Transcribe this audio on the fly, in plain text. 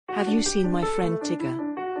Have you seen my friend Tigger?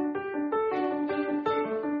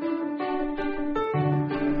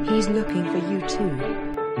 He's looking for you too.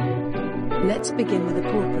 Let's begin with a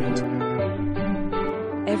paw print.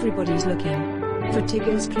 Everybody's looking for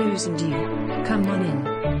Tigger's clues and you. Come on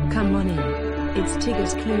in. Come on in. It's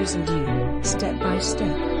Tigger's clues and you. Step by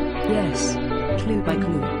step. Yes. Clue by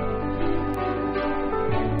clue.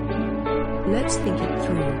 Let's think it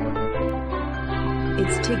through.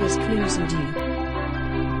 It's Tigger's clues and you.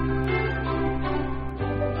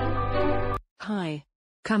 Hi.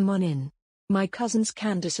 Come on in. My cousins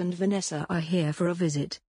Candace and Vanessa are here for a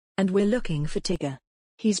visit. And we're looking for Tigger.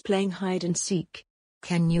 He's playing hide and seek.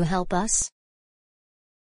 Can you help us?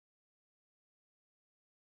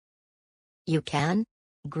 You can?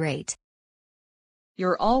 Great.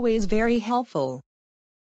 You're always very helpful.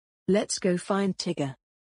 Let's go find Tigger.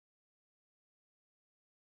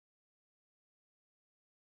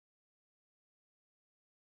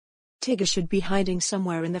 Tigger should be hiding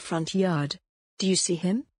somewhere in the front yard. Do you see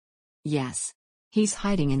him? Yes. He's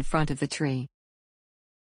hiding in front of the tree.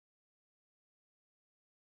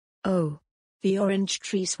 Oh. The orange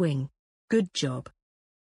tree swing. Good job.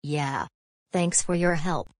 Yeah. Thanks for your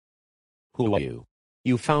help. Who are you?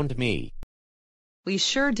 You found me. We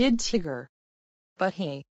sure did, Tigger. But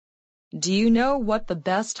hey. Do you know what the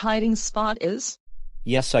best hiding spot is?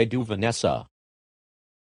 Yes, I do, Vanessa.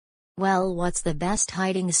 Well, what's the best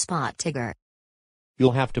hiding spot, Tigger?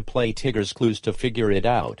 You'll have to play Tigger's Clues to figure it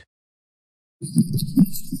out.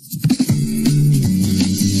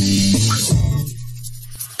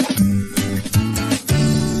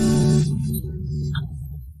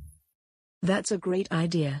 That's a great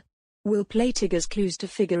idea. We'll play Tigger's Clues to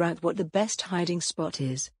figure out what the best hiding spot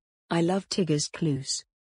is. I love Tigger's Clues.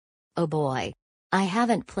 Oh boy. I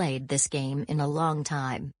haven't played this game in a long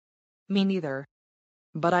time. Me neither.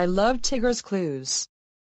 But I love Tigger's Clues.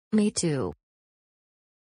 Me too.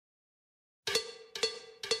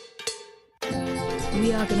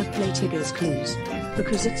 We are gonna play Tigger's Clues.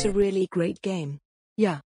 Because it's a really great game.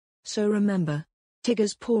 Yeah. So remember.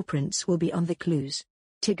 Tigger's paw prints will be on the clues.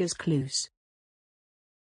 Tigger's Clues.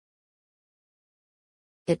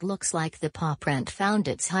 It looks like the paw print found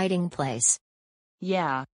its hiding place.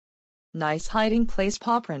 Yeah. Nice hiding place,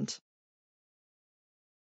 paw print.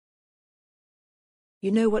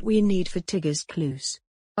 You know what we need for Tigger's Clues?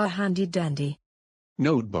 A handy dandy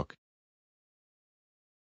Notebook.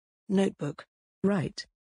 notebook. Right.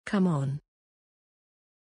 Come on.